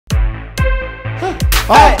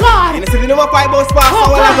Oh God! You see the number 5 bus pass.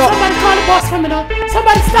 Oh God! Somebody call the bus for me now.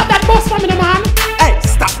 Somebody stop that bus for me now, man. Hey,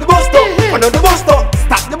 stop the bus stop. One on the bus stop.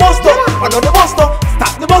 Stop the bus stop. One on the bus stop.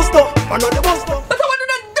 Stop the bus stop. One on the bus stop. But I want to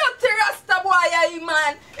do dirty Rasta boy,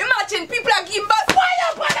 man. Imagine people are giving back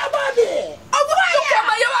fire for the body. Oh, fire! You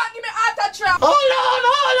come and you want to give me heart attack. Hold on!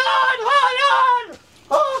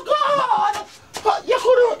 Oh God! You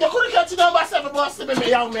couldn't catch the number 7 bus to me,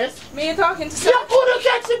 young miss. Me talking to You couldn't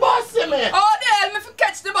catch the bus to me. Oh, the hell, me for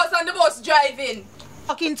catch the bus and the bus driving.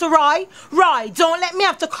 Talking to Roy? Roy, don't let me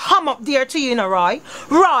have to come up there to you, Roy.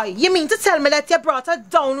 Roy, you mean to tell me that you brought a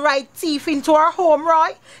downright thief into our home,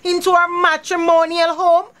 Roy? Into our matrimonial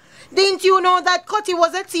home? Didn't you know that Cutty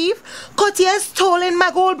was a thief? Cutty has stolen my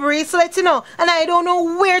gold bracelet, you know, and I don't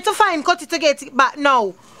know where to find Cutty to get it back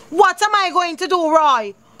now. What am I going to do,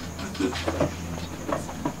 Roy?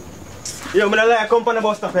 Yo, I'm gonna let you come on the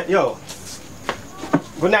bus stop. Yo.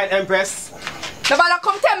 Good night, Empress. Nobody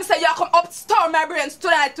come tell me say you come up storm my brains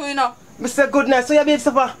tonight too, you know. Mr. Good night, so you be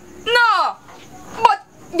supper? No! But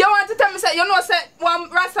you want to tell me say, you know say one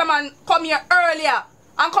Rasta man come here earlier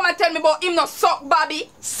and come and tell me about him not suck Bobby?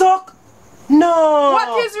 Suck? No!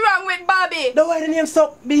 What is wrong with Bobby? The way the name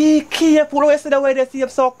suck, be careful when you say the way they see him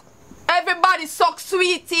suck. Everybody suck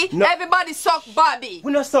Sweetie, no. Everybody suck Bobby.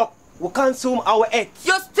 We not suck, we consume our eggs.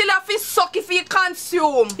 You still have to suck if you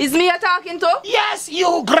consume. Is me you talking to? Yes,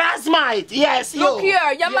 you grass mite. Yes, you. Look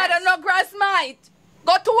here, your mother no grass mite.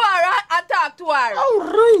 Go to her and talk to her. How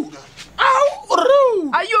rude! How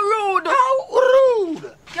rude! Are you rude? How rude!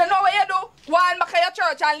 You know what you do? While make your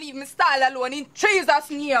church and leave me stall alone in Jesus'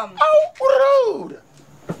 name. How rude!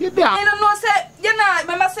 You down? You don't know, say, you know,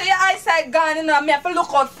 remember say your eyesight gone, you know, me have to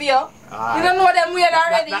look out for you. You don't know them weird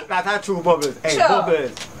already? That's a true Bubbles. Hey, sure.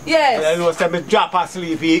 Bubbles. Yes. You know, say me drop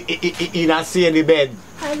asleep in a sandy bed.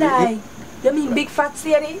 I lie. You mean big fat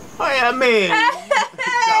Sadie? Oh, yeah, man.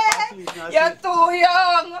 You're too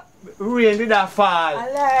young. Rain did that fall.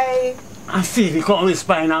 I lie. And see if he come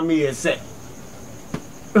whispering on me and say,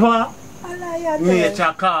 what? I lie.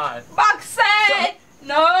 Nature call. Backside.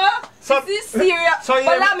 No. So, this is serious. So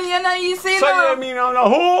but I mean, you know, you see so no. you mean on the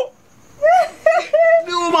who?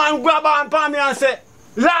 The woman grab on me and say,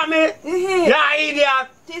 Lammy, you idiot.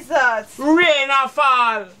 Jesus. Rain a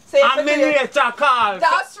fall. And me nature call.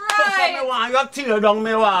 That's right. So me want you tear down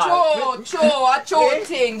me wall. True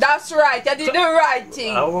thing. That's right. You did the right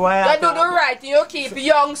thing. You do the right thing. You keep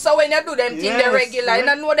young, so when you do them things, they regular. You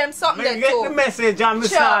don't know them something there too. Get the message and me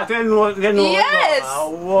start. You know. Yes.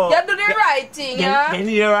 You do the right thing, yeah. Then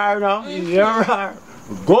here are now. Here are.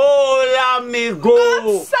 Go, Lammy,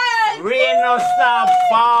 go. Rain no stop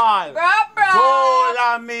fall. Go,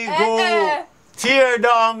 Lammy, go. Tear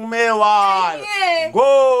down me wall.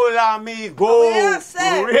 Go, Lammy, go.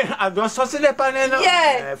 Rain. I don't see the panel.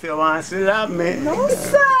 Yeah. If you want to see that, me. No,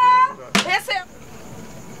 sir. Yes, sir.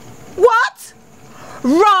 What?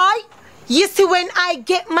 Roy? You see, when I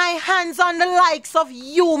get my hands on the likes of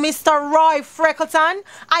you, Mr. Roy Freckleton,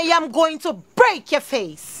 I am going to break your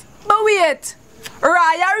face. But wait. Roy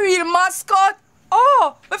a real mascot?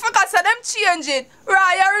 Oh, we forgot to them change it. Roy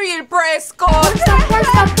a real prescott. Stop.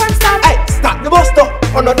 Hey, stop the bus stop.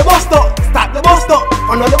 Under the bus stop. Stop the bus stop.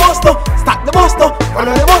 Under the bus stop. Stop the bus stop.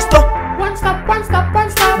 Under the bus stop. One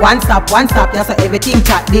stop. One stop, yeah, so everything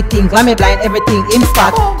chat, big thing, glammy blind, everything in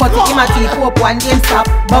spot. Cut it in my teeth, hope one game stop.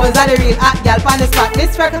 Bubbles are the real hot girl pan the spot.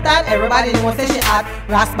 Miss Freckleton, everybody knows say she hot.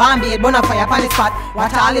 Ras Bambi, bonafire pan the spot.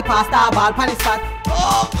 Watch all the pasta ball pan the spot.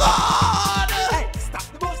 Oh God!